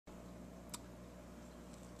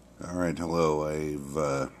Alright, hello.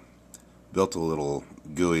 I've built a little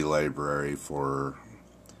GUI library for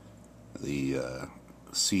the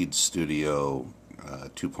Seed Studio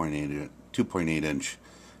 2.8 inch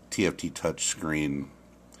TFT Touch Screen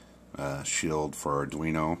shield for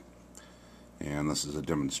Arduino, and this is a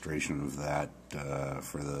demonstration of that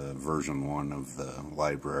for the version 1 of the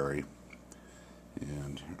library.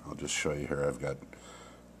 And I'll just show you here. I've got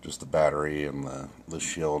just the battery and the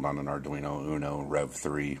shield on an Arduino Uno Rev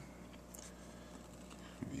 3.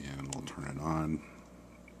 And we'll turn it on.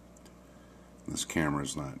 This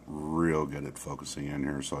camera's not real good at focusing in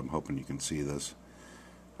here, so I'm hoping you can see this.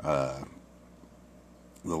 The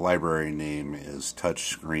library name is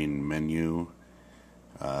TouchScreenMenu,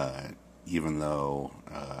 even though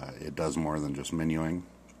it does more than just menuing.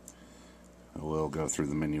 We'll go through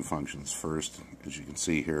the menu functions first. As you can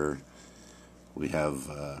see here, we have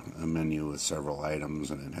a menu with several items,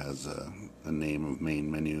 and it has a name of main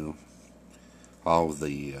menu. All of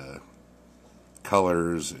the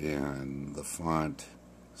colors and the font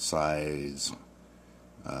size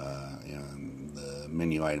and the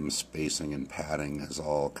menu item spacing and padding is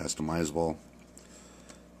all customizable.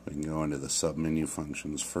 We can go into the sub-menu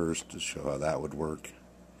functions first to show how that would work.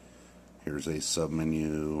 Here's a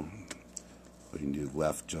sub-menu. We can do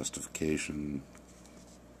left justification,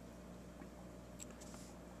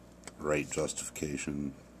 right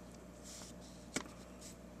justification,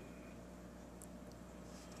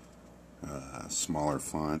 smaller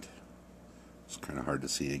font. It's kind of hard to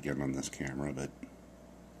see again on this camera, but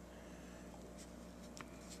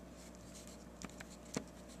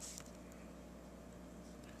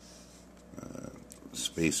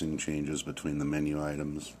spacing changes between the menu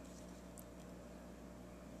items,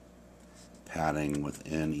 padding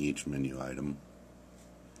within each menu item.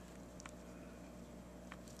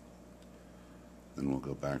 Then we'll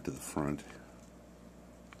go back to the front.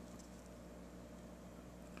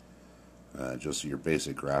 Just your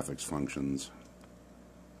basic graphics functions.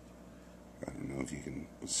 I don't know if you can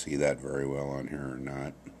see that very well on here or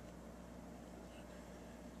not.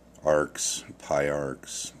 Arcs, pie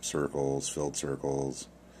arcs, circles, filled circles,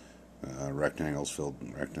 rectangles, filled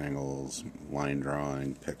rectangles, line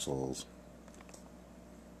drawing, pixels.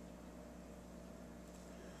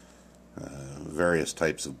 Various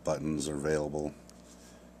types of buttons are available.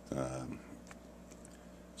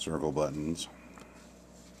 Circle buttons.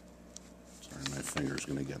 Sorry, my finger's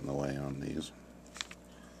going to get in the way on these.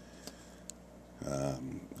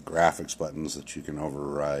 Graphics buttons that you can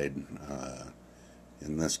override.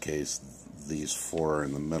 In this case, these four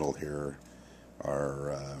in the middle here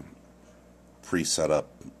are pre-set up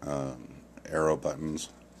arrow buttons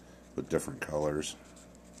with different colors.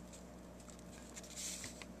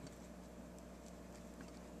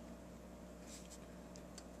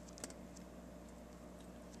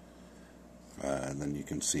 And then you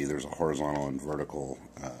can see there's a horizontal and vertical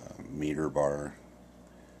meter bar.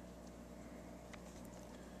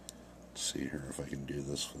 Let's see here if I can do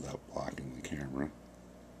this without blocking the camera.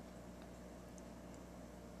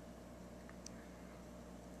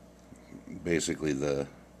 Basically, the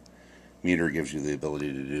meter gives you the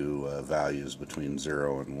ability to do values between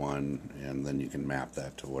 0 and 1, and then you can map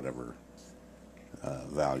that to whatever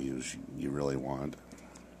values you really want.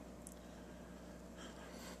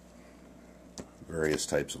 Various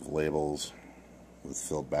types of labels with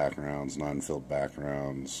filled backgrounds, non-filled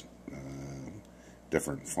backgrounds,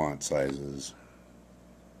 different font sizes.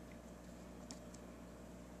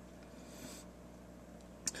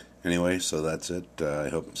 Anyway, so that's it. I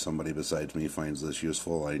hope somebody besides me finds this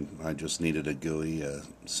useful. I just needed a GUI, a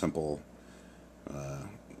simple,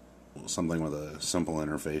 something with a simple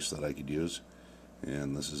interface that I could use,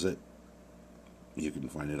 and this is it. You can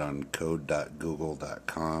find it on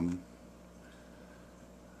code.google.com.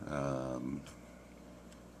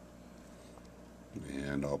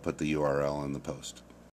 And I'll put the URL in the post.